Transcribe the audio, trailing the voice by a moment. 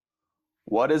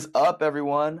What is up,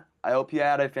 everyone? I hope you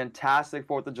had a fantastic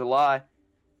 4th of July.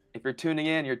 If you're tuning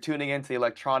in, you're tuning into the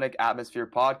Electronic Atmosphere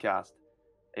Podcast,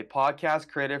 a podcast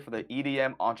created for the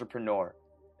EDM entrepreneur,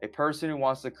 a person who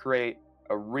wants to create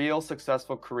a real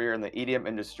successful career in the EDM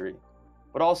industry.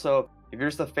 But also, if you're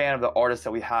just a fan of the artists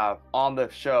that we have on the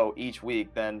show each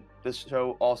week, then this show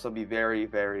will also be very,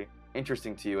 very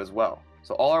interesting to you as well.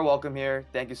 So all are welcome here.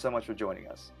 Thank you so much for joining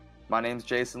us. My name is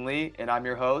Jason Lee, and I'm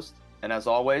your host. And as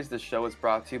always, this show is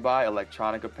brought to you by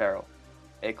Electronic Apparel,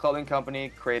 a clothing company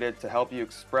created to help you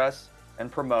express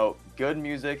and promote good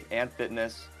music and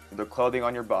fitness with the clothing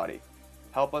on your body.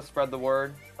 Help us spread the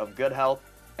word of good health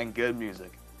and good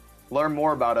music. Learn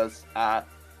more about us at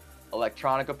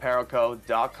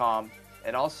electronicapparelco.com.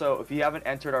 And also, if you haven't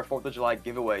entered our 4th of July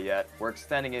giveaway yet, we're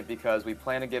extending it because we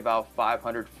plan to give out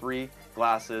 500 free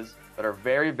glasses that are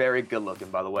very, very good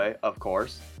looking, by the way, of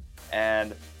course.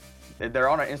 And they're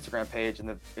on our Instagram page, and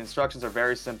the instructions are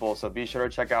very simple, so be sure to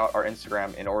check out our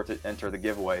Instagram in order to enter the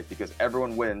giveaway, because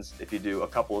everyone wins if you do a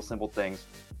couple of simple things,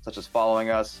 such as following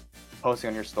us, posting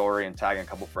on your story, and tagging a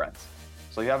couple friends.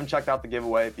 So if you haven't checked out the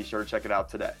giveaway, be sure to check it out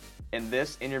today. In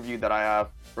this interview that I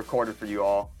have recorded for you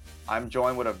all, I'm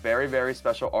joined with a very, very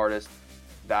special artist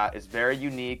that is very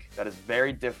unique, that is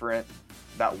very different,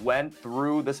 that went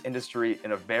through this industry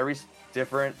in a very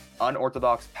different,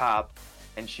 unorthodox path,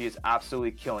 and she is absolutely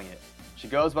killing it. She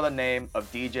goes by the name of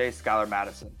DJ Skylar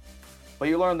Madison. But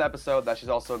you learn in the episode that she's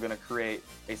also going to create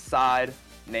a side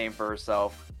name for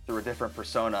herself through a different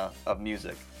persona of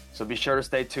music. So be sure to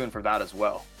stay tuned for that as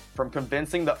well. From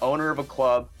convincing the owner of a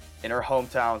club in her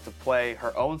hometown to play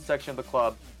her own section of the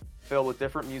club filled with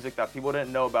different music that people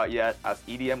didn't know about yet, as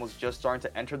EDM was just starting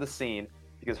to enter the scene,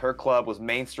 because her club was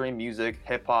mainstream music,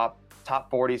 hip-hop, top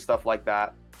 40, stuff like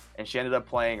that. And she ended up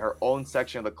playing her own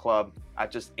section of the club at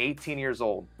just 18 years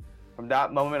old. From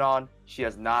that moment on, she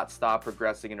has not stopped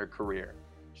progressing in her career.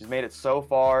 She's made it so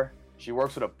far. She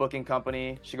works with a booking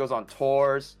company. She goes on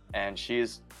tours, and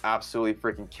she's absolutely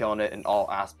freaking killing it in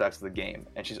all aspects of the game.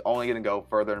 And she's only going to go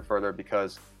further and further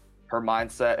because her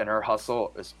mindset and her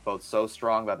hustle is both so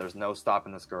strong that there's no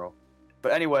stopping this girl.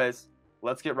 But anyways,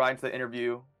 let's get right into the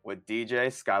interview with DJ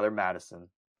Skylar Madison.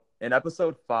 In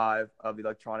episode 5 of the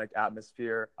Electronic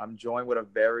Atmosphere, I'm joined with a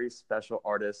very special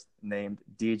artist named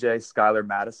DJ Skylar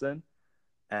Madison.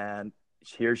 And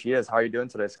here she is. How are you doing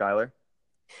today, Skylar?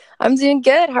 I'm doing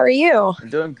good. How are you? I'm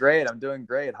doing great.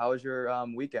 How was your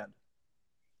weekend?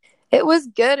 It was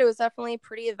good. It was definitely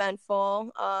pretty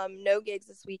eventful. No gigs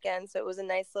this weekend, so it was a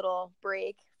nice little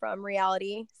break from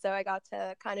reality. So I got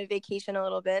to kind of vacation a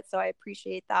little bit, so I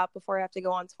appreciate that before I have to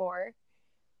go on tour.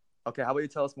 Okay, how about you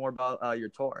tell us more about your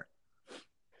tour?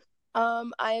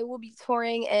 I will be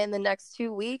touring in the next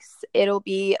 2 weeks. It'll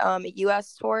be a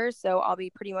U.S. tour, so I'll be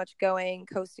pretty much going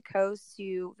coast to coast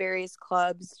to various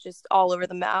clubs just all over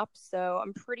the map. So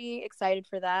I'm pretty excited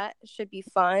for that. It should be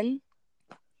fun.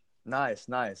 Nice,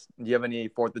 nice. Do you have any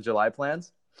 4th of July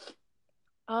plans?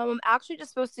 I'm actually just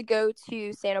supposed to go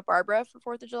to Santa Barbara for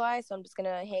 4th of July, so I'm just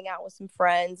gonna hang out with some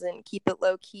friends and keep it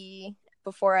low key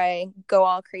before I go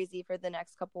all crazy for the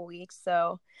next couple weeks.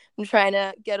 So I'm trying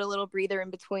to get a little breather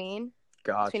in between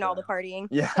all the Gotcha. partying.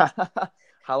 Yeah.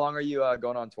 How long are you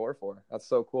going on tour for? That's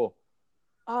so cool.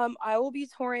 I will be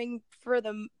touring for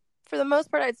the most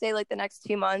part. I'd say like the next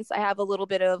 2 months. I have a little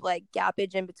bit of like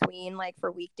gappage in between, like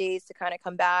for weekdays to kind of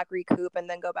come back, recoup, and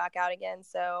then go back out again.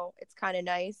 So it's kind of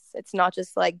nice. It's not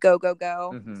just like go go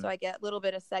go. Mm-hmm. So I get a little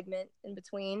bit of segment in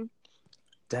between.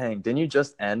 Dang, didn't you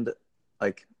just end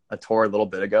like a tour a little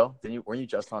bit ago? Weren't you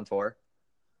just on tour?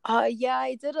 Yeah,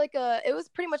 I did it was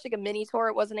pretty much like a mini tour.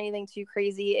 It wasn't anything too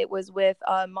crazy. It was with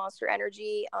Monster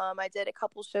Energy. I did a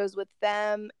couple shows with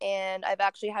them, and I've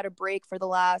actually had a break for the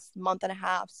last month and a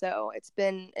half. So it's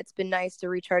been nice to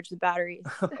recharge the batteries.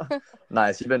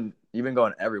 Nice. You've been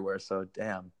going everywhere, so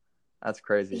damn. That's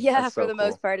crazy. Yeah, That's for so the cool.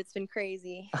 most part, it's been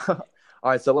crazy. All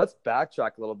right, so let's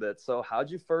backtrack a little bit. So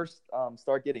how'd you first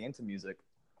start getting into music?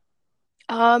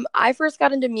 I first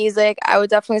got into music, I would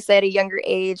definitely say at a younger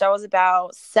age. I was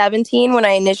about 17 when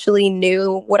I initially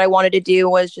knew what I wanted to do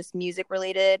was just music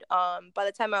related. By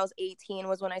the time I was 18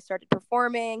 was when I started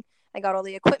performing. I got all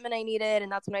the equipment I needed, and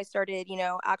that's when I started,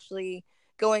 actually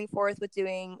going forth with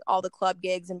doing all the club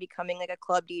gigs and becoming like a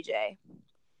club DJ.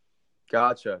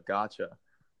 Gotcha, gotcha.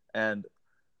 And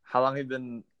how long have you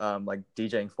been like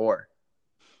DJing for?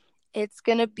 It's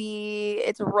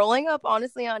rolling up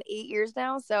honestly on 8 years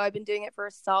now. So I've been doing it for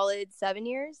a solid 7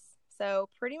 years. So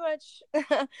pretty much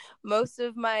most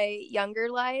of my younger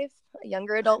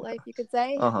adult life, you could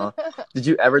say. Uh-huh. Did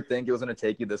you ever think it was going to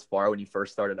take you this far when you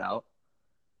first started out?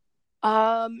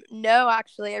 No,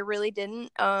 actually, I really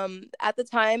didn't. At the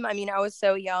time, I mean, I was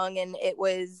so young, and it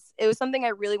was something I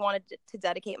really wanted to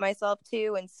dedicate myself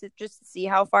to, and just see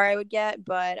how far I would get.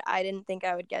 But I didn't think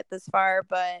I would get this far.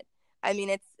 But I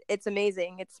mean, it's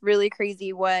amazing. It's really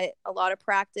crazy what a lot of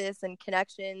practice and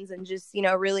connections and just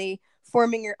really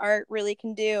forming your art really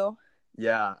can do.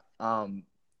 Yeah,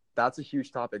 that's a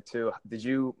huge topic too.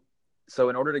 So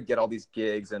in order to get all these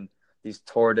gigs and these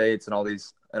tour dates and all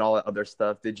that other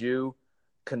stuff, did you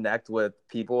connect with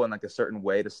people in like a certain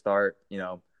way to start,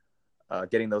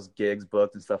 getting those gigs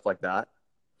booked and stuff like that?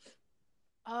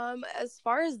 As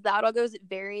far as that all goes, it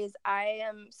varies. I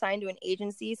am signed to an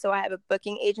agency, so I have a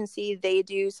booking agency. They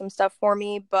do some stuff for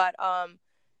me, but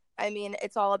I mean,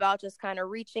 it's all about just kind of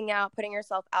reaching out, putting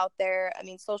yourself out there. I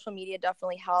mean, social media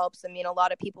definitely helps. I mean, a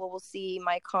lot of people will see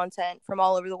my content from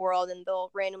all over the world and they'll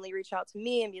randomly reach out to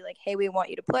me and be like, "Hey, we want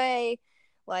you to play.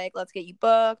 Like, let's get you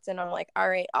booked." And I'm like, "All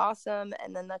right, awesome."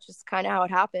 And then that's just kind of how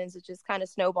it happens. It just kind of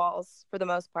snowballs for the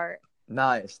most part.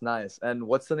 Nice, nice. And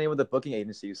what's the name of the booking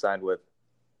agency you signed with?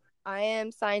 I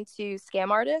am signed to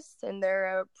Scam Artists, and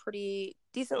they're a pretty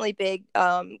decently big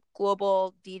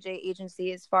global DJ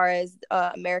agency as far as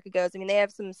America goes. I mean, they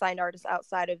have some signed artists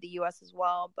outside of the U.S. as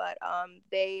well, but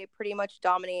they pretty much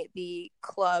dominate the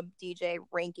club DJ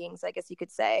rankings, I guess you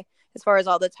could say, as far as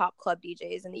all the top club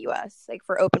DJs in the U.S., like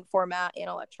for open format and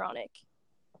electronic.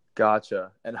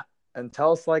 Gotcha. And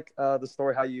tell us like the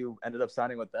story how you ended up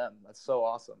signing with them. That's so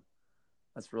awesome.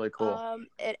 That's really cool.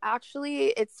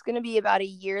 It's gonna be about a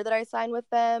year that I signed with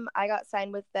them. I got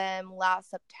signed with them last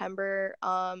September.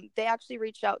 They actually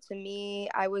reached out to me.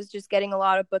 I was just getting a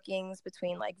lot of bookings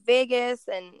between like Vegas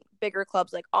and bigger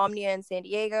clubs like Omnia and San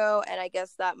Diego, and I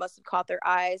guess that must have caught their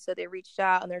eye. So they reached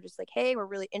out and they're just like, "Hey, we're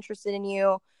really interested in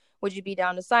you. Would you be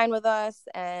down to sign with us?"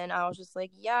 And I was just like,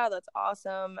 "Yeah, that's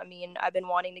awesome." I mean, I've been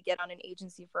wanting to get on an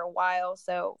agency for a while,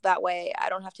 so that way I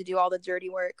don't have to do all the dirty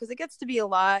work because it gets to be a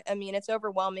lot. I mean, it's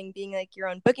overwhelming being like your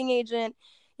own booking agent,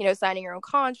 signing your own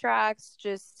contracts,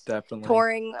 just Definitely.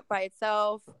 touring by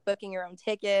itself, booking your own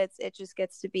tickets. It just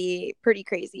gets to be pretty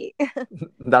crazy.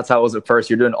 That's how it was at first.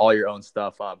 You're doing all your own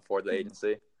stuff for the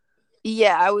agency.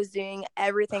 Yeah, I was doing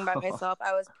everything by myself.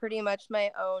 I was pretty much my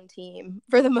own team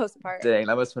for the most part. Dang,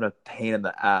 that must have been a pain in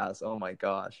the ass. Oh my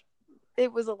gosh.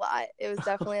 It was a lot. It was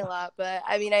definitely a lot. But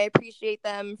I mean, I appreciate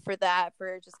them for that,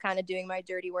 for just kind of doing my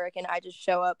dirty work, and I just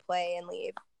show up, play, and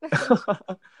leave.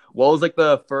 What was like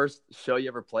the first show you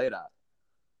ever played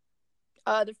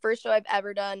at? The first show I've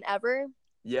ever done ever.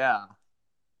 Yeah.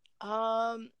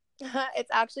 Um, it's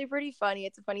actually pretty funny.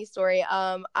 It's a funny story.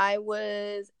 I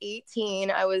was 18.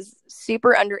 I was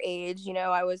super underage.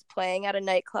 I was playing at a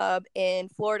nightclub in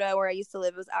Florida where I used to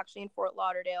live. It was actually in Fort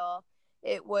Lauderdale.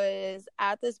 It was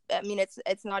at this. I mean, it's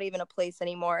not even a place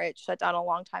anymore. It shut down a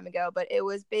long time ago. But it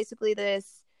was basically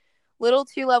this little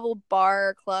two-level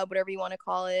bar club, whatever you want to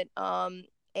call it.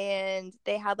 And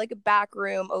they had like a back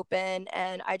room open,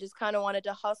 and I just kind of wanted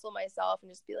to hustle myself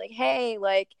and just be like, "Hey,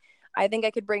 like, I think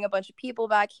I could bring a bunch of people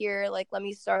back here. Like, let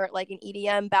me start like an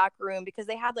EDM back room," because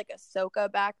they had like a soca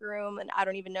back room, and I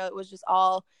don't even know, it was just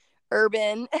all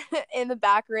urban in the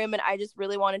back room. And I just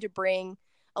really wanted to bring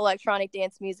electronic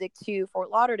dance music to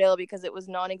Fort Lauderdale because it was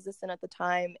non-existent at the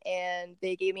time. And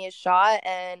they gave me a shot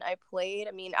and I played.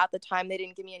 I mean, at the time they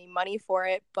didn't give me any money for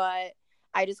it, but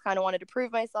I just kind of wanted to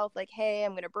prove myself, like, hey,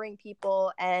 I'm going to bring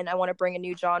people and I want to bring a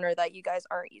new genre that you guys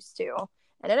aren't used to.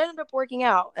 And it ended up working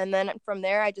out. And then from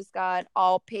there, I just got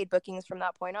all paid bookings from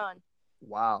that point on.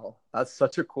 Wow. That's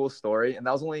such a cool story. And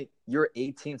that was you're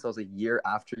 18, so it was a year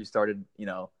after you started,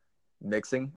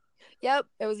 mixing. Yep.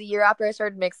 It was a year after I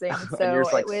started mixing. And you're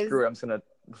So just it like, was screw it, I'm just gonna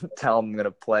tell them I'm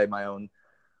gonna play my own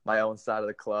side of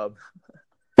the club.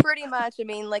 pretty much. I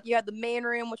mean, like, you had the main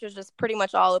room, which was just pretty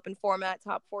much all open format,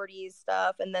 top 40s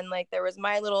stuff. And then, like, there was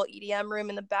my little EDM room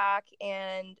in the back,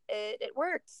 and it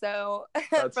worked. So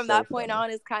That's from so that point funny.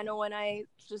 on is kind of when I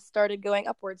just started going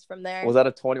upwards from there. Was that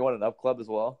a 21 and up club as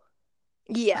well?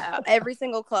 Yeah, every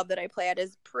single club that I play at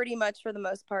is pretty much for the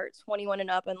most part 21 and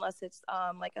up, unless it's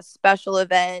like a special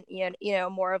event,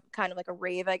 more of kind of like a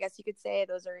rave, I guess you could say.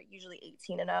 Those are usually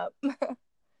 18 and up.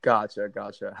 Gotcha,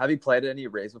 gotcha. Have you played at any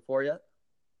raves before yet?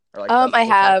 Or like I festival type?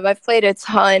 have. I've played a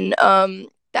ton.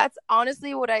 That's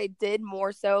honestly what I did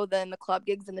more so than the club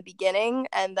gigs in the beginning.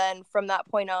 And then from that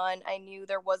point on, I knew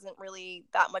there wasn't really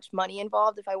that much money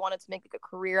involved if I wanted to make like a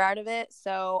career out of it.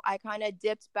 So I kind of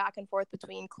dipped back and forth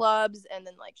between clubs and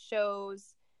then like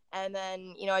shows. And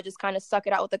then, I just kind of stuck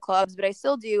it out with the clubs, but I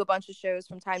still do a bunch of shows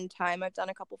from time to time. I've done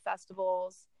a couple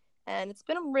festivals and it's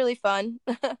been really fun.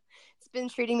 It's been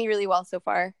treating me really well so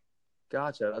far.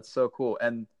 Gotcha. That's so cool.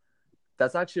 And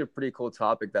that's actually a pretty cool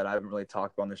topic that I haven't really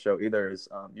talked about on the show either. Is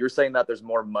you're saying that there's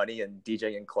more money in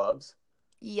DJing in clubs?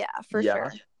 Yeah, for Yeah,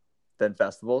 sure. than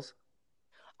festivals.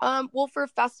 Well, for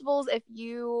festivals,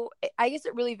 I guess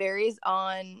it really varies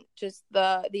on just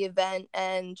the event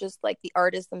and just like the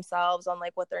artists themselves on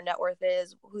like what their net worth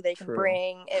is, who they can True.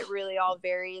 bring. It really all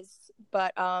varies.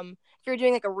 But if you're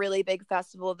doing like a really big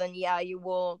festival, then yeah, you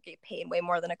will get paid way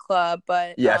more than a club.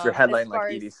 But Yeah, if you're as headlining like far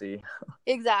as EDC.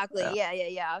 exactly, Yeah.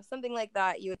 yeah, something like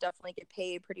that, you would definitely get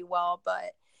paid pretty well.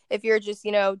 But if you're just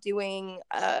doing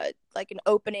like an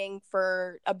opening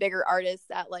for a bigger artist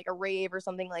at like a rave or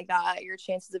something like that, your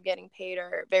chances of getting paid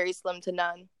are very slim to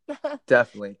none.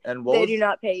 Definitely. And what They do was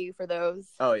not pay you for those.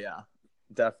 Oh yeah.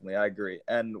 Definitely. I agree.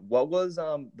 And what was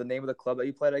the name of the club that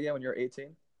you played again when you were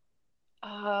 18?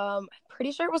 I'm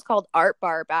pretty sure it was called Art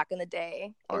Bar back in the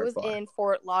day. It Art was Bar. in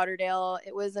Fort Lauderdale.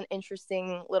 It was an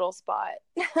interesting little spot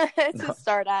to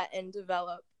start at and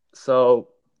develop. So,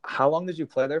 how long did you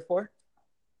play there for?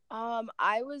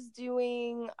 I was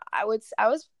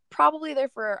probably there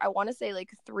for, I want to say like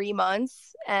 3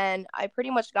 months, and I pretty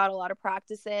much got a lot of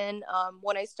practice in.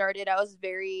 When I started, I was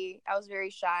very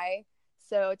shy.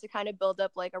 So to kind of build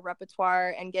up like a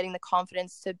repertoire and getting the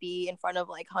confidence to be in front of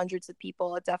like hundreds of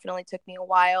people, it definitely took me a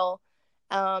while.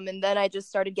 And then I just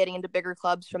started getting into bigger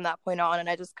clubs from that point on, and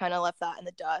I just kind of left that in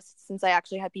the dust since I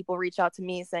actually had people reach out to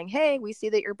me saying, "Hey, we see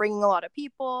that you're bringing a lot of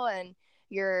people, and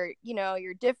you're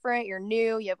different, you're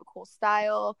new, you have a cool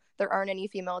style. There aren't any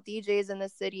female DJs in the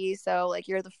city, so like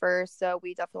you're the first, so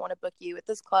we definitely want to book you at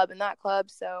this club and that club."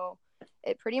 So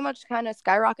it pretty much kind of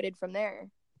skyrocketed from there.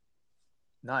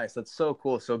 Nice. That's so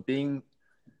cool. So being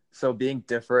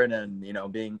different and,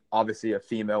 being obviously a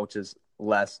female, which is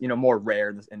less, more rare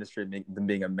in this industry than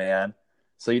being a man.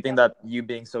 So you think that you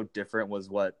being so different was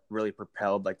what really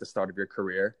propelled like the start of your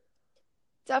career?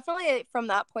 Definitely from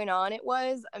that point on, it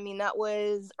was. I mean, that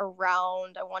was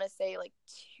around, I want to say like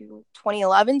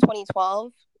 2011,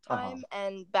 2012 Uh-huh. time.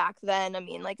 And back then, I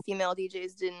mean, like female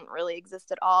DJs didn't really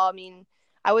exist at all. I mean,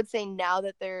 I would say now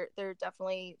that they're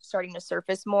definitely starting to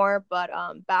surface more, but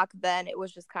back then it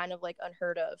was just kind of like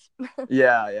unheard of.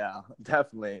 Yeah,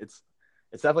 definitely. It's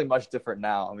definitely much different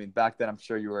now. I mean, back then I'm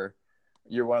sure you're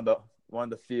one of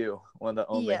the few, one of the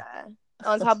only. Yeah.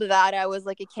 On top of that, I was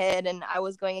like a kid and I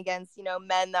was going against,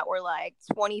 men that were like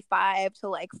 25 to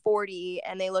like 40,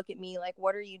 and they look at me like,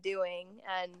 "What are you doing?"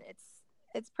 And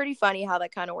it's pretty funny how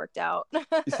that kind of worked out. You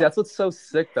see, that's what's so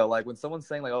sick though. Like when someone's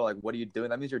saying like, "Oh, like what are you doing?"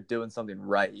 That means you're doing something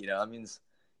right. That means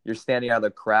you're standing out of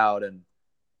the crowd and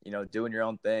doing your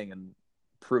own thing and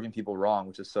proving people wrong,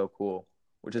 which is so cool.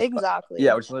 Which is Exactly.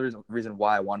 yeah, which is another reason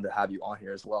why I wanted to have you on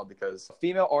here as well, because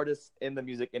female artists in the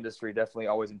music industry definitely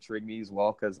always intrigue me as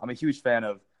well, because I'm a huge fan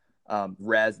of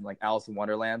Rez and like Alice in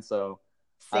Wonderland. So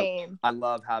I Same. I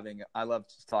love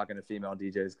just talking to female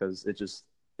DJs because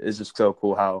it's just so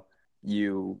cool how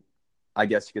you, I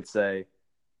guess you could say,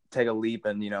 take a leap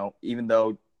and even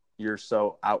though you're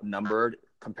so outnumbered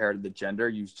compared to the gender,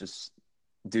 you just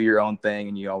do your own thing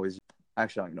and you always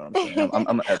actually I don't know what I'm saying. I'm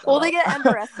gonna edit that Well, they out. get I'm gonna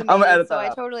underestimated, edit so that I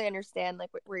out. totally understand like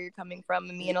where you're coming from.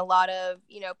 I mean, a lot of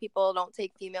people don't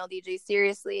take female DJs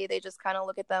seriously. They just kind of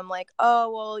look at them like, "Oh,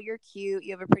 well, you're cute,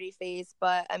 you have a pretty face,"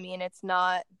 but I mean, it's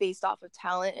not based off of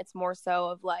talent. It's more so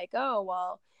of like, "Oh,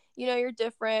 well, you're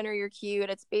different or you're cute."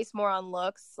 It's based more on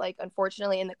looks. Like,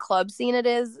 unfortunately, in the club scene, it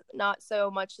is not so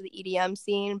much the EDM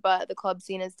scene, but the club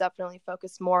scene is definitely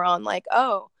focused more on like,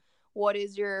 "Oh, what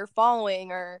is your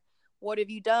following?" or "What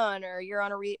have you done?" or "You're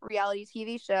on a reality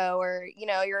TV show," or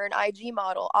 "You're an IG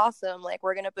model. Awesome. Like,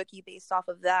 we're going to book you based off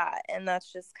of that." And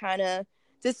that's just kind of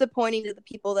disappointing to the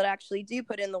people that actually do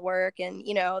put in the work and,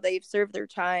 they've served their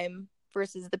time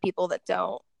versus the people that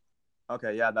don't.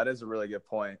 Okay, yeah, that is a really good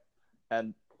point.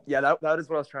 And yeah, that is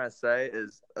what I was trying to say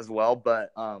is as well.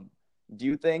 But do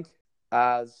you think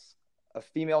as a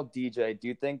female DJ, do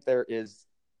you think there is,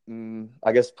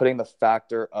 I guess, putting the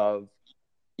factor of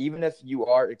even if you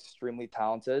are extremely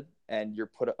talented and you're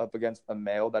put up against a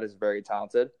male that is very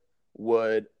talented,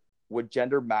 would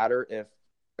gender matter if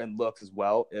and looks as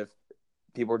well if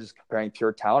people are just comparing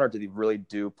pure talent, or do they really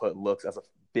do put looks as a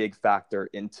big factor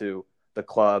into the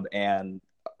club and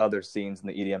other scenes in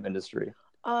the EDM industry?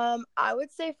 I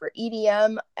would say for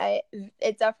EDM,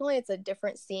 it's a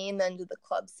different scene than the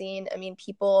club scene. I mean,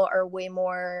 people are way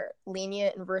more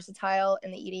lenient and versatile in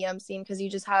the EDM scene because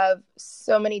you just have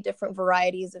so many different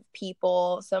varieties of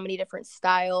people, so many different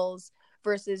styles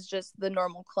versus just the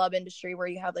normal club industry where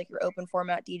you have like your open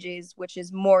format DJs, which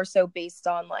is more so based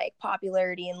on like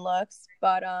popularity and looks.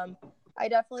 But I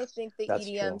definitely think the That's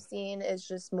EDM true. scene is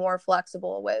just more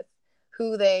flexible with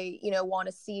who they want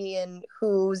to see and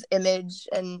whose image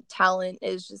and talent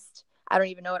is just I don't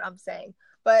even know what I'm saying,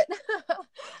 but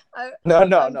No,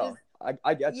 no, I'm just, no.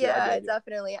 I get you. I yeah, get you.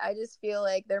 definitely. I just feel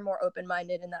like they're more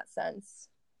open-minded in that sense.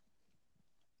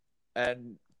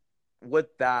 And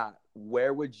with that,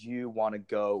 where would you want to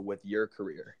go with your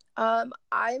career? I'm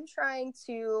trying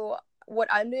to, what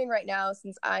I'm doing right now,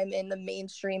 since I'm in the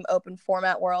mainstream open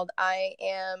format world, I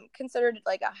am considered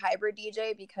like a hybrid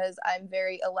DJ because I'm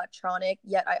very electronic,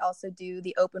 yet I also do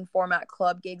the open format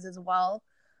club gigs as well.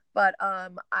 But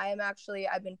I've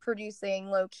been producing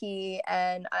low key,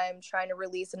 and I'm trying to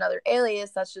release another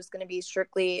alias that's just going to be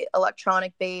strictly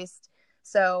electronic based.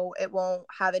 So it won't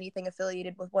have anything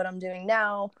affiliated with what I'm doing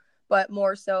now, but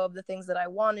more so of the things that I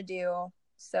want to do.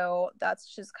 So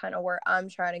that's just kind of where I'm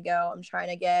trying to go. I'm trying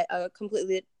to get a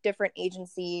completely different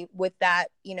agency with that,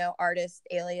 artist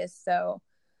alias. So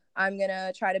I'm going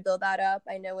to try to build that up.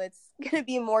 I know it's going to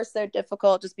be more so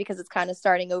difficult just because it's kind of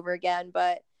starting over again,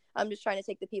 but I'm just trying to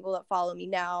take the people that follow me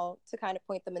now to kind of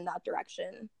point them in that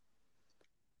direction.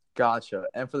 Gotcha.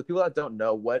 And for the people that don't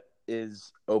know, what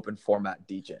is open format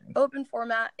DJing? Open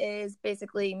format is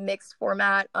basically mixed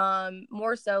format,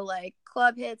 more so like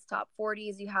club hits, top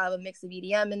 40s. You have a mix of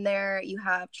EDM in there, you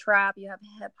have trap, you have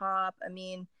hip hop. I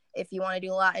mean, if you want to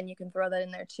do Latin, you can throw that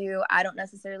in there too. I don't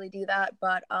necessarily do that,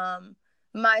 but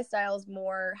my style is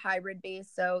more hybrid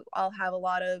based, so I'll have a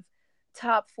lot of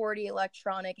top 40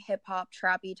 electronic hip hop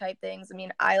trappy type things. I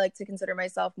mean, I like to consider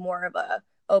myself more of a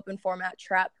open format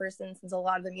trap person, since a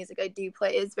lot of the music I do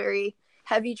play is very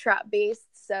heavy trap based.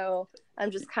 So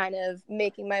I'm just kind of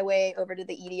making my way over to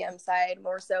the EDM side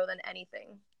more so than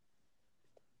anything.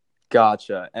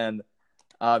 Gotcha. And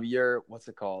you're, what's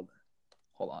it called?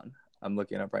 Hold on. I'm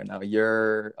looking up right now.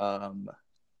 You're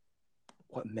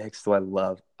what mix do I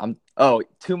love?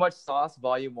 Too Much Sauce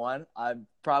Volume 1. I've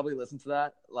probably listened to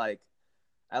that like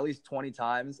at least 20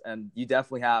 times, and you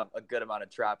definitely have a good amount of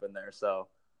trap in there. So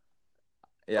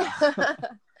yeah.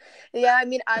 Yeah, I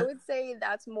mean, I would say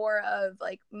that's more of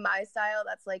like my style.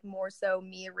 That's like more so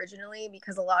me originally,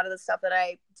 because a lot of the stuff that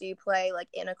I do play like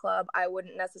in a club, I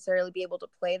wouldn't necessarily be able to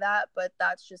play that, but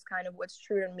that's just kind of what's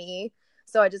true to me.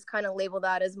 So I just kind of label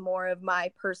that as more of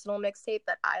my personal mixtape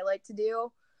that I like to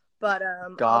do. But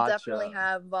I'll definitely Gotcha.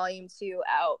 have volume 2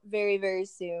 out very, very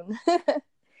soon.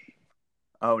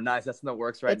 Oh, nice. That's in the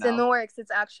works right It's in now. the works.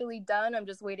 It's actually done. I'm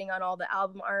just waiting on all the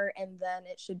album art, and then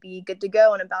it should be good to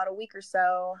go in about a week or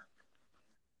so.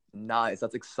 Nice.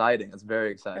 That's exciting. That's very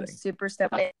I'm exciting. super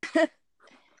stoked.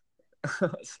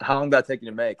 How long did that take you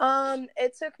to make?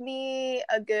 It took me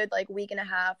a good like week and a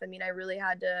half. I mean, I really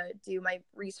had to do my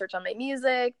research on my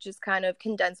music, just kind of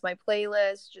condense my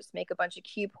playlist, just make a bunch of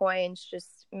cue points,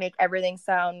 just make everything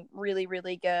sound really,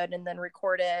 really good, and then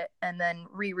record it, and then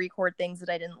re-record things that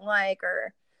I didn't like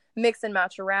or mix and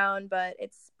match around. But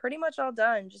it's pretty much all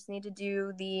done. Just need to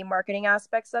do the marketing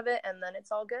aspects of it, and then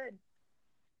it's all good.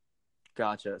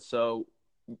 Gotcha. So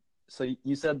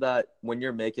you said that when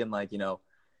you're making like,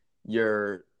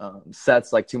 your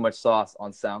sets like Too Much Sauce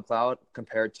on SoundCloud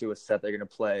compared to a set they're going to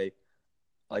play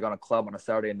like on a club on a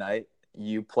Saturday night,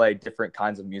 you play different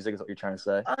kinds of music is what you're trying to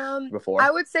say before? I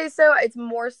would say so. It's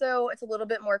more so, it's a little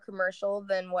bit more commercial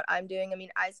than what I'm doing. I mean,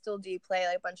 I still do play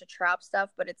like a bunch of trap stuff,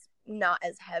 but it's not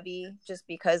as heavy, just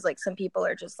because like some people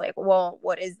are just like, well,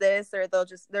 what is this? Or they'll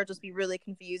just be really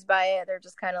confused by it. They're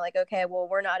just kind of like, okay, well,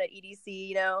 we're not at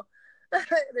EDC.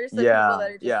 There's some people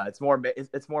that are just It's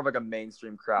more of like a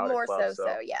mainstream crowd at more clubs.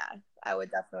 so. Yeah, I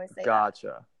would definitely say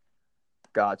Gotcha.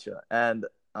 And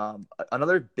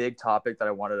another big topic that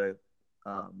I wanted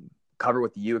to cover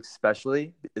with you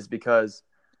especially is because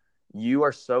you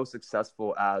are so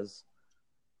successful as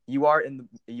you are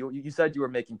you said you were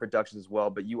making productions as well,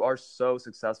 but you are so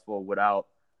successful without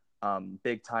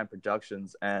big time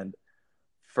productions. And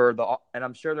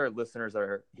I'm sure there are listeners that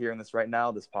are hearing this right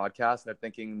now, this podcast, and they're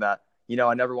thinking that,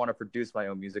 I never want to produce my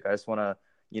own music. I just want to,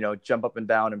 jump up and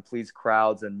down and please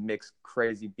crowds and mix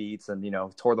crazy beats and,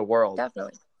 tour the world.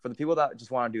 Definitely. For the people that just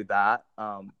want to do that,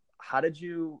 how did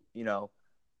you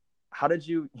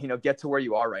get to where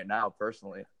you are right now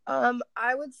personally?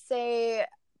 I would say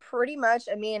pretty much.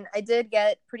 I mean, I did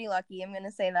get pretty lucky. I'm going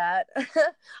to say that.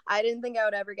 I didn't think I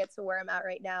would ever get to where I'm at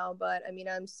right now, but I mean,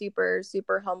 I'm super,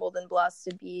 super humbled and blessed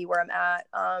to be where I'm at.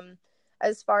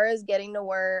 As far as getting to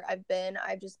where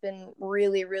I've just been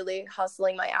really, really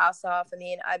hustling my ass off. I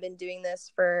mean, I've been doing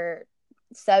this for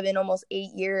 7, almost 8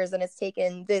 years, and it's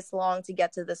taken this long to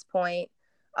get to this point.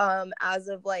 As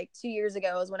of like 2 years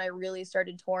ago is when I really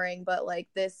started touring, but like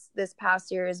this past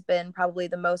year has been probably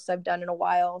the most I've done in a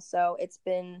while. So it's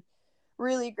been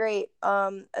really great.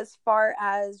 As far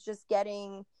as just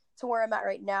getting to where I'm at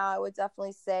right now, I would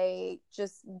definitely say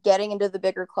just getting into the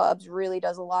bigger clubs really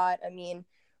does a lot. I mean,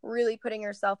 really putting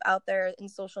yourself out there in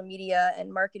social media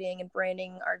and marketing and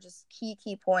branding are just key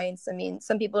points. I mean,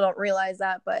 some people don't realize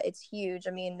that, but it's huge.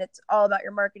 I mean, it's all about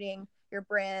your marketing, your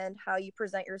brand, how you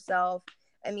present yourself.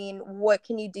 I mean, what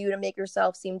can you do to make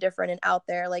yourself seem different and out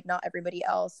there like not everybody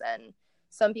else? And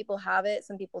some people have it,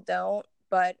 some people don't,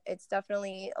 but it's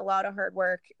definitely a lot of hard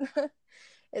work.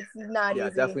 It's not Yeah,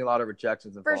 easy. definitely a lot of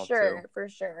rejections For involved too. sure, for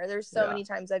sure. There's so Yeah. many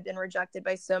times I've been rejected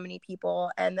by so many people,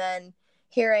 and then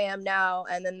here I am now,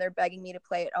 and then they're begging me to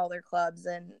play at all their clubs,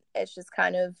 and it's just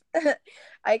kind of,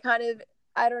 I kind of,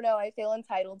 I don't know, I feel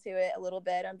entitled to it a little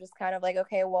bit. I'm just kind of like,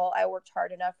 okay, well, I worked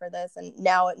hard enough for this, and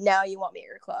now you want me at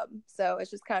your club. So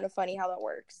it's just kind of funny how that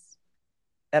works.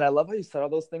 And I love how you said all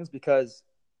those things because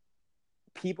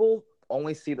people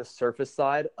only see the surface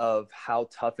side of how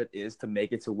tough it is to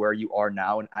make it to where you are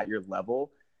now and at your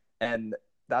level. And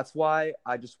that's why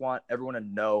I just want everyone to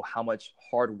know how much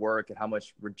hard work and how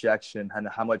much rejection and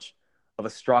how much of a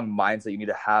strong mindset you need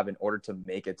to have in order to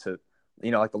make it to,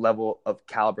 like the level of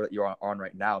caliber that you're on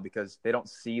right now, because they don't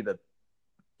see the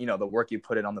work you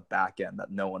put in on the back end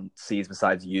that no one sees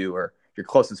besides you or your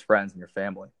closest friends and your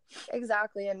family.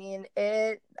 Exactly. I mean,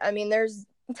 there's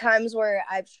times where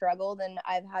I've struggled and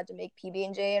I've had to make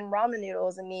PB&J and ramen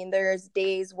noodles. I mean, there's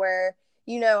days where,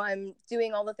 I'm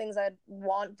doing all the things I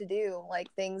want to do, like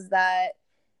things that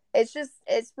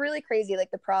it's really crazy,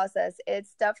 like the process.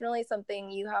 It's definitely something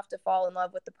you have to fall in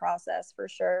love with the process for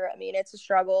sure. I mean, it's a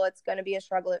struggle. It's going to be a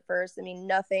struggle at first. I mean,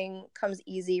 nothing comes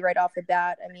easy right off the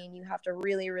bat. I mean, you have to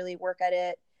really, really work at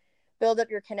it, build up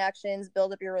your connections,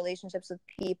 build up your relationships with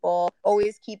people,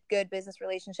 always keep good business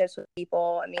relationships with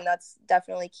people. I mean, that's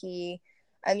definitely key.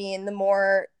 I mean, the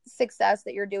more success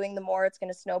that you're doing, the more it's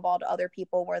going to snowball to other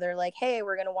people where they're like, hey,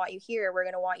 we're going to want you here, we're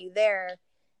going to want you there.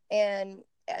 And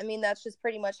I mean, that's just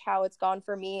pretty much how it's gone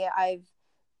for me. I've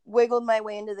wiggled my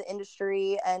way into the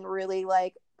industry and really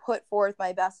like put forth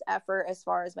my best effort as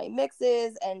far as my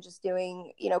mixes and just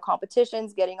doing,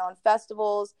 competitions, getting on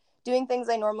festivals, doing things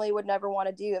I normally would never want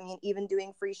to do. I mean, even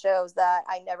doing free shows that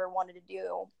I never wanted to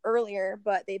do earlier,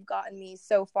 but they've gotten me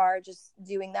so far just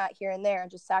doing that here and there and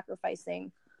just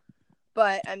sacrificing.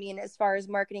 But I mean, as far as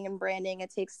marketing and branding,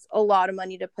 it takes a lot of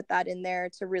money to put that in there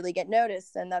to really get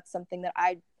noticed. And that's something that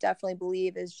I definitely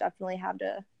believe is definitely have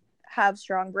to have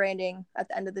strong branding at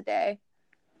the end of the day.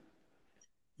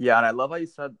 Yeah, and I love how you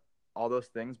said all those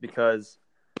things because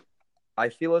I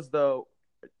feel as though,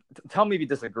 tell me if you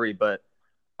disagree, but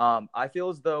I feel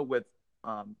as though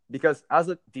because as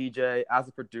a DJ, as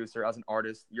a producer, as an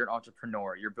artist, you're an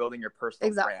entrepreneur. You're building your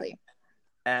personal brand.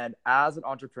 And as an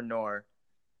entrepreneur,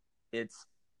 it's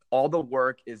all the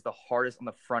work is the hardest on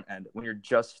the front end when you're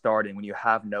just starting, when you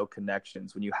have no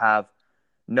connections, when you have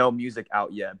no music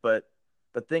out yet. But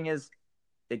the thing is,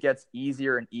 it gets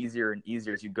easier and easier and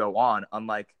easier as you go on,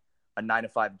 unlike a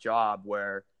 9-to-5 job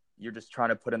where you're just trying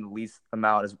to put in the least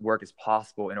amount of work as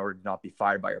possible in order to not be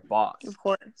fired by your boss. Of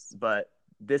course. But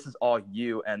this is all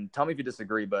you. And tell me if you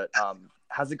disagree, but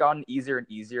has it gotten easier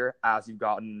and easier as you've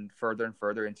gotten further and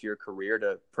further into your career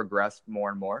to progress more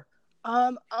and more?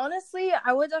 Honestly,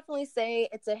 I would definitely say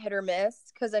it's a hit or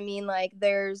miss because I mean, like,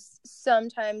 there's some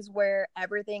times where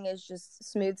everything is just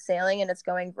smooth sailing and it's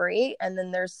going great, and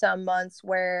then there's some months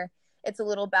where it's a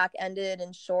little back-ended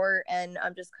and short, and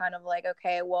I'm just kind of like,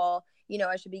 okay, well,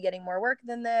 I should be getting more work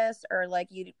than this, or like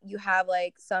you have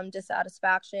like some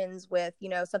dissatisfactions with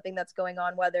something that's going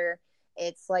on, whether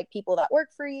it's like people that work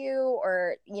for you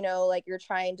or like you're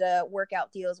trying to work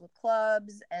out deals with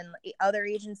clubs and other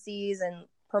agencies and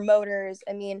promoters.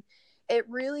 I mean,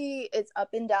 it's up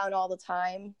and down all the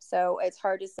time. So it's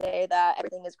hard to say that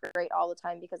everything is great all the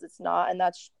time because it's not. And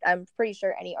I'm pretty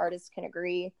sure any artist can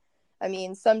agree. I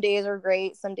mean, some days are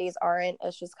great, some days aren't.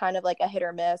 It's just kind of like a hit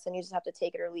or miss, and you just have to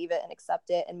take it or leave it and accept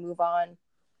it and move on.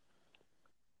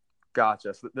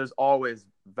 Gotcha. So there's always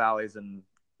valleys and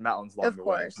mountains along the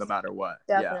way, no matter what.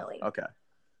 Definitely. Yeah. Okay.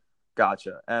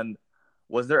 Gotcha. And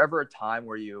was there ever a time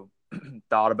where you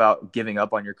thought about giving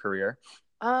up on your career?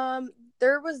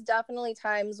 There was definitely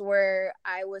times where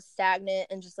I was stagnant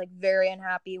and just like very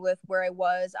unhappy with where I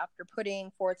was after putting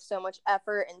forth so much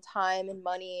effort and time and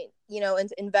money,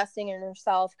 into investing in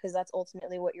yourself, because that's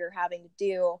ultimately what you're having to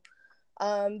do.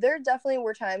 There definitely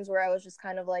were times where I was just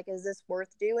kind of like, is this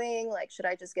worth doing? Like, should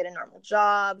I just get a normal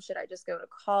job? Should I just go to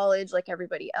college like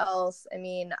everybody else? I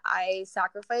mean, I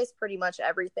sacrificed pretty much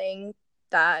everything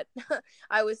that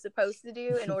I was supposed to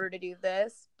do in order to do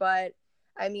this, but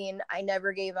I mean, I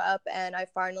never gave up, and I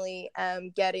finally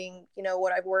am getting,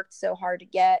 what I've worked so hard to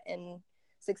get and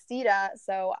succeed at.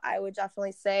 So I would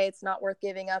definitely say it's not worth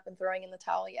giving up and throwing in the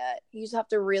towel yet. You just have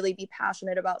to really be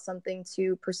passionate about something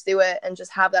to pursue it and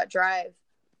just have that drive.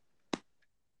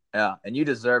 Yeah, and you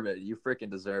deserve it. You freaking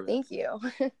deserve it. Thank you.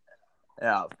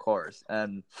 Yeah, of course.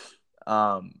 Um,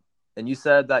 and you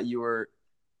said that you were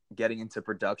getting into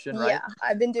production, right? Yeah,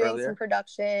 I've been doing some Earlier.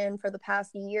 production for the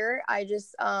past year. I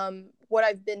just what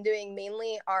I've been doing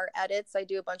mainly are edits. I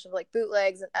do a bunch of like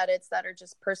bootlegs and edits that are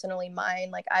just personally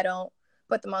mine. Like I don't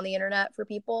put them on the internet for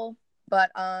people. But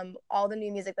all the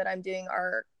new music that I'm doing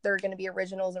are they're going to be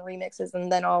originals and remixes, and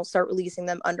then I'll start releasing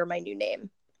them under my new name.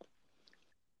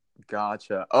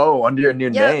 Gotcha. Oh, under your new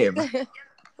Yep. name.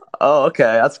 Oh, okay,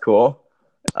 that's cool.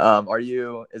 Are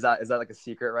you? Is that like a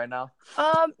secret right now?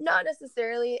 Not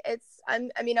necessarily.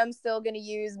 I'm still gonna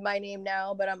use my name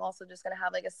now, but I'm also just gonna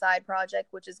have like a side project,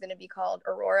 which is gonna be called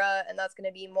Aurora, and that's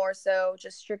gonna be more so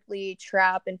just strictly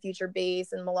trap and future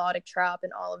bass and melodic trap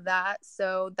and all of that.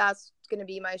 So that's gonna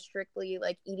be my strictly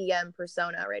like EDM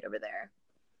persona right over there.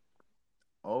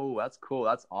 Oh, that's cool.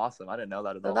 That's awesome. I didn't know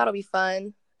that at So all. that'll be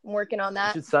fun. I'm working on You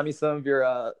that. should send me some of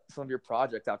your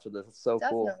projects after this. It's so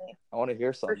cool. Definitely. I want to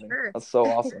hear For something. sure. That's so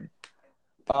awesome.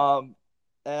 Um,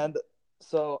 and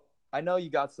so I know you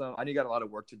got a lot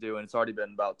of work to do, and it's already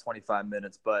been about 25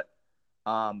 minutes, but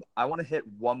I want to hit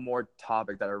one more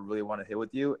topic that I really want to hit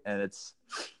with you, and it's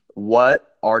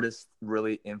what artists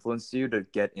really influenced you to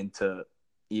get into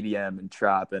EDM and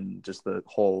trap and just the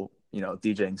whole,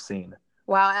 DJing scene.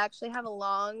 Wow, I actually have a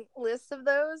long list of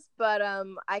those, but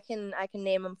I can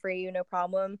name them for you, no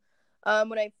problem.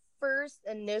 When I first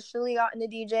initially got into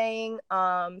DJing,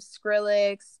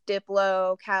 Skrillex,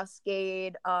 Diplo,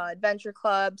 Cascade, Adventure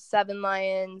Club, Seven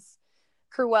Lions,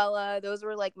 Cruella, those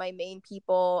were like my main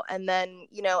people. And then,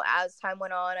 as time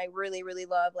went on, I really, really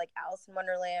love like Alice in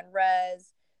Wonderland,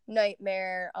 Rez,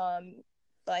 Nightmare,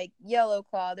 like Yellow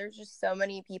Claw. There's just so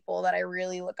many people that I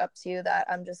really look up to that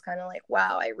I'm just kind of like,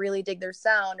 wow, I really dig their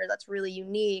sound, or that's really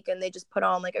unique. And they just put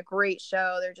on like a great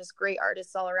show. They're just great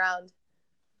artists all around.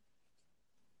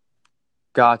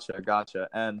 Gotcha.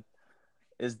 And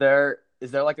is there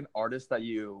like an artist that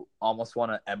you almost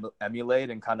want to emulate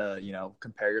and kind of,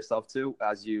 compare yourself to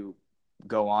as you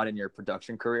go on in your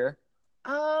production career?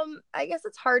 I guess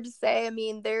it's hard to say. I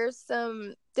mean, there's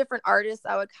some different artists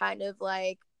I would kind of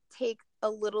like take a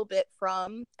little bit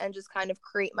from and just kind of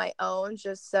create my own,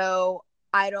 just so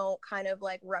I don't kind of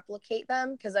like replicate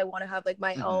them, because I want to have like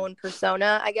my Hmm. own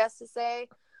persona, I guess to say.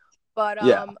 But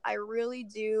Yeah. I really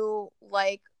do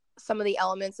like some of the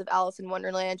elements of Alice in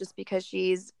Wonderland, just because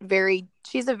she's a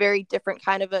very different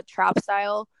kind of a trap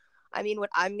style. I mean, what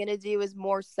I'm gonna do is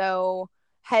more so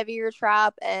heavier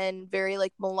trap and very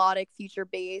like melodic future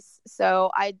bass.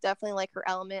 So I definitely like her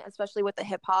element, especially with the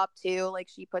hip hop too. Like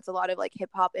she puts a lot of like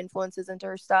hip hop influences into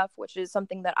her stuff, which is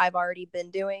something that I've already been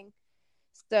doing.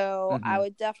 So I Hmm.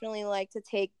 would definitely like to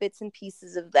take bits and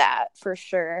pieces of that for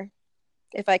sure.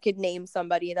 If I could name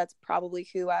somebody, that's probably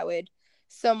who I would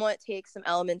somewhat take some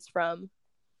elements from.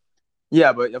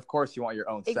 Yeah, but of course you want your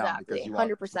own sound Exactly, because you want,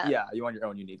 100%. yeah, you want your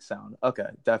own unique sound. Okay,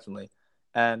 definitely.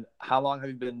 And how long have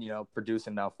you been,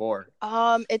 producing now for?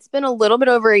 It's been a little bit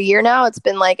over a year now. It's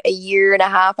been like a year and a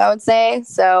half, I would say.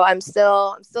 So I'm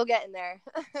still getting there.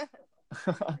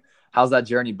 How's that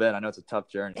journey been? I know it's a tough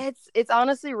journey. It's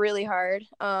honestly really hard.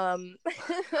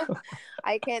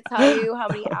 I can't tell you how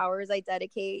many hours I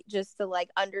dedicate just to like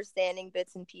understanding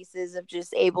bits and pieces of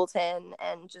just Ableton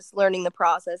and just learning the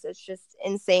process. It's just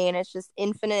insane. It's just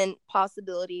infinite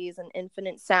possibilities and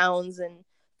infinite sounds and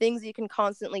things you can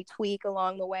constantly tweak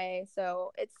along the way.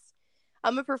 So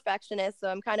I'm a perfectionist, so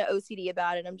I'm kind of OCD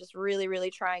about it. I'm just really,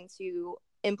 really trying to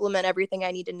implement everything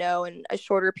I need to know in a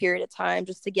shorter period of time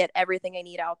just to get everything I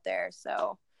need out there.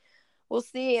 So we'll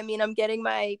see. I mean, I'm getting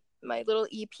my little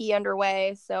EP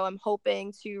underway, so I'm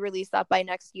hoping to release that by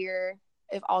next year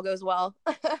if all goes well.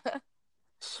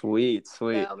 Sweet, So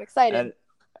sweet. I'm excited.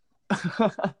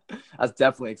 And that's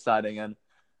definitely exciting. And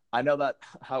I know that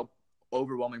how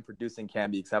overwhelming producing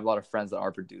can be because I have a lot of friends that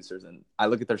are producers, and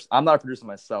I'm not a producer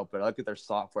myself, but I look at their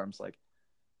software. I'm just like,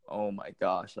 oh my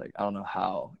gosh, like I don't know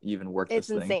how you even work It's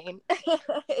this thing. insane.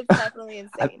 It's definitely I-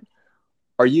 insane.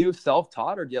 Are you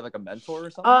self-taught or do you have like a mentor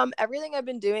or something? Everything I've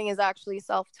been doing is actually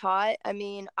self-taught. I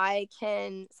mean, I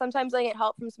can sometimes I get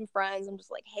help from some friends. I'm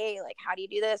just like, hey, like, how do you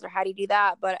do this or how do you do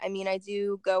that? But I mean, I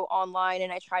do go online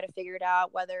and I try to figure it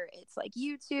out, whether it's like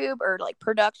YouTube or like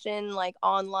production, like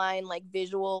online, like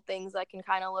visual things I can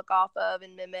kind of look off of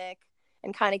and mimic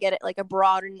and kind of get it like a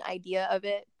broader idea of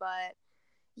it. But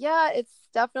yeah, it's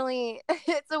definitely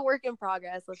it's a work in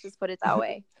progress. Let's just put it that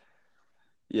way.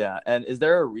 Yeah. And is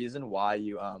there a reason why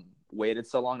you waited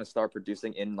so long to start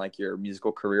producing in like your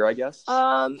musical career, I guess?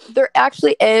 There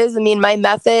actually is. I mean, my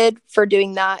method for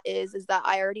doing that is that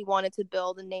I already wanted to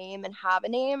build a name and have a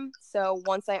name. So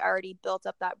once I already built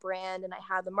up that brand and I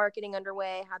had the marketing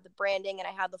underway, had the branding, and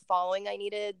I had the following I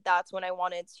needed, that's when I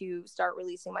wanted to start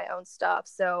releasing my own stuff.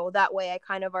 So that way I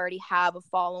kind of already have a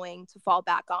following to fall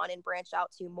back on and branch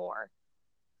out to more.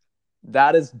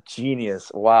 That is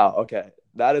genius. Wow. Okay.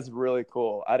 That is really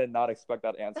cool. I did not expect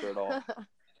that answer at all.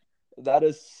 That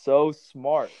is so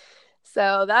smart.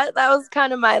 So that was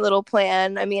kind of my little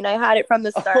plan. I mean, I had it from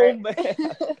the start. Oh, man.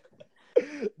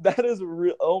 That is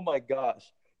real. Oh, my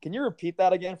gosh. Can you repeat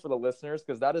that again for the listeners?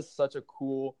 Because that is such a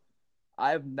cool –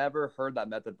 I have never heard that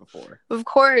method before. Of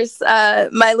course.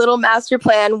 My little master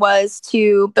plan was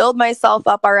to build myself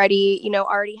up already,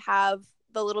 already have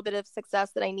the little bit of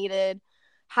success that I needed,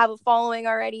 have a following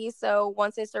already. So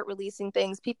once I start releasing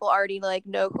things, people already like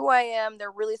know who I am.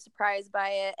 They're really surprised by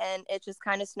it. And it just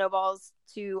kind of snowballs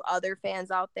to other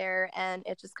fans out there and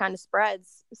it just kind of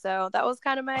spreads. So that was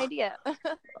kind of my idea.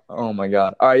 Oh my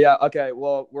God. All right. Yeah. Okay.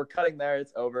 Well, we're cutting there.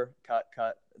 It's over. Cut.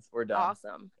 We're done.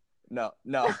 Awesome. No.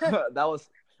 That was,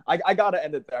 I got to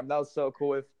end it there. I mean, that was so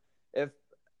cool. If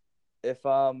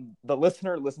the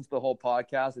listener listens to the whole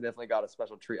podcast, they definitely got a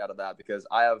special treat out of that because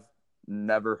I have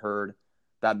never heard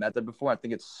that method before. I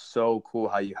think it's so cool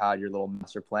how you had your little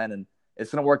master plan, and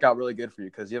it's going to work out really good for you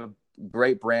because you have a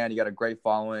great brand, you got a great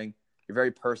following, you're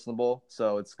very personable,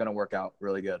 so it's going to work out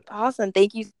really good. Awesome.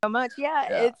 Thank you so much. Yeah.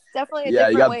 It's definitely a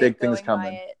different you got way big of things going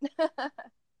coming. by it.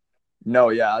 No,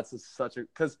 yeah, that's just such a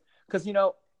because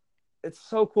it's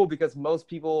so cool because most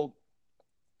people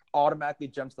automatically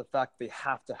jump to the fact they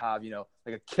have to have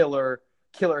like a killer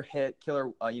hit,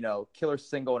 killer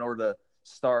single in order to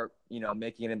start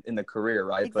making it in the career,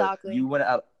 right? Exactly. But you went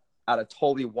at a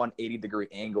totally 180-degree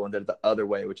angle and did it the other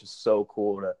way, which is so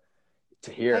cool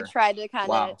to hear. I tried to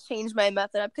kind of change my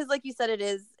method up because like you said, it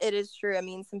is true. I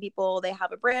mean, some people, they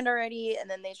have a brand already and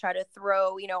then they try to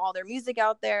throw all their music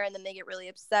out there and then they get really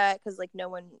upset because like no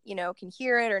one can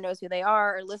hear it or knows who they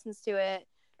are or listens to it,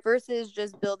 versus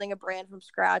just building a brand from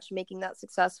scratch, making that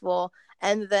successful,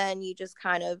 and then you just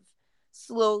kind of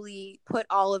slowly put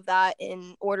all of that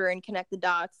in order and connect the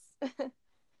dots.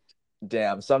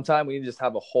 Damn, sometime we need to just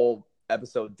have a whole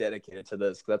episode dedicated to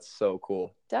this. That's so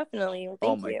cool. Definitely. Well,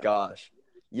 thank you. Oh my gosh.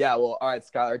 Yeah, well, all right,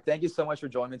 Skylar, thank you so much for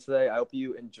joining me today. I hope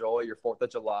you enjoy your 4th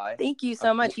of July. Thank you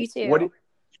so much. You too.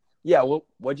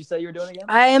 What'd you say you were doing again?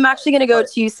 I am actually going to go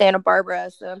to Santa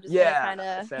Barbara, so I'm just going to kind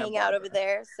of hang out over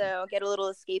there, so get a little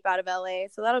escape out of LA,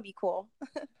 so that'll be cool.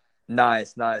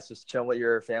 Nice. Just chill with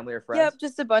your family or friends? Yep,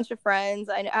 just a bunch of friends.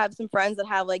 I have some friends that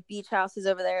have like beach houses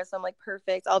over there, so I'm like,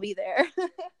 perfect, I'll be there.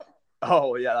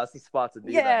 Oh, yeah, that's the spot to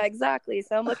be. Yeah, then. Exactly,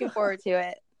 so I'm looking forward to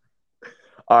it.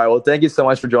 All right, well, thank you so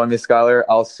much for joining me, Skylar.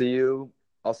 I'll see you,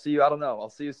 I don't know. I'll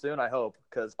see you soon, I hope,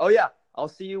 because, I'll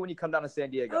see you when you come down to San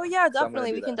Diego. Oh, yeah,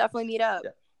 definitely. We can definitely meet up.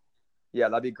 Yeah,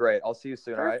 that'd be great. I'll see you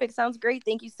soon, Perfect. All right? Sounds great.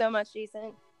 Thank you so much,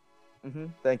 Jason.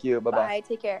 Thank you. Bye-bye. Bye.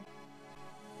 Take care.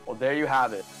 Well, there you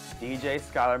have it. DJ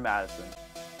Skylar Madison,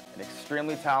 an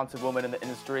extremely talented woman in the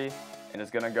industry, and is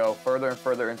going to go further and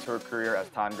further into her career as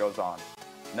time goes on.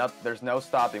 There's no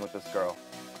stopping with this girl.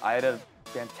 I had a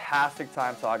fantastic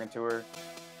time talking to her.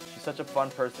 She's such a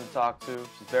fun person to talk to.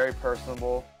 She's very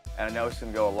personable, and I know she's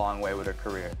going to go a long way with her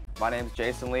career. My name's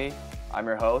Jason Lee. I'm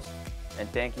your host, and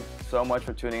thank you so much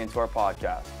for tuning into our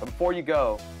podcast. But before you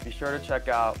go, be sure to check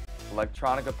out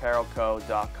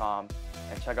electronicapparelco.com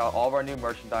and check out all of our new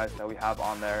merchandise that we have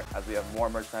on there, as we have more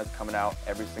merchandise coming out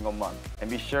every single month. And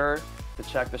be sure to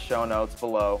check the show notes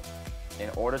below in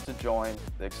order to join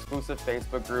the exclusive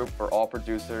Facebook group for all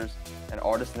producers and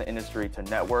artists in the industry to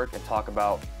network and talk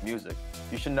about music.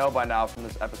 You should know by now from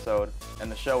this episode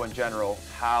and the show in general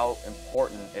how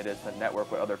important it is to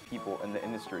network with other people in the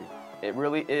industry. It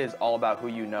really is all about who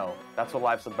you know. That's what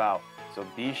life's about. So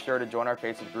be sure to join our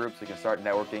Facebook group so you can start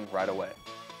networking right away.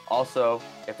 Also,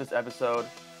 if this episode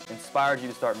inspired you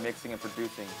to start mixing and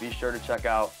producing, be sure to check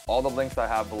out all the links I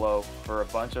have below for a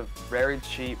bunch of very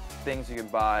cheap things you can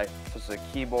buy, such as a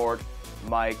keyboard,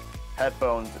 mic,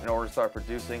 headphones, in order to start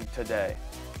producing today.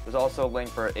 There's also a link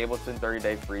for an Ableton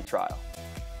 30-day free trial.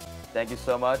 Thank you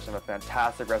so much, and have a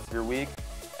fantastic rest of your week,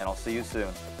 and I'll see you soon.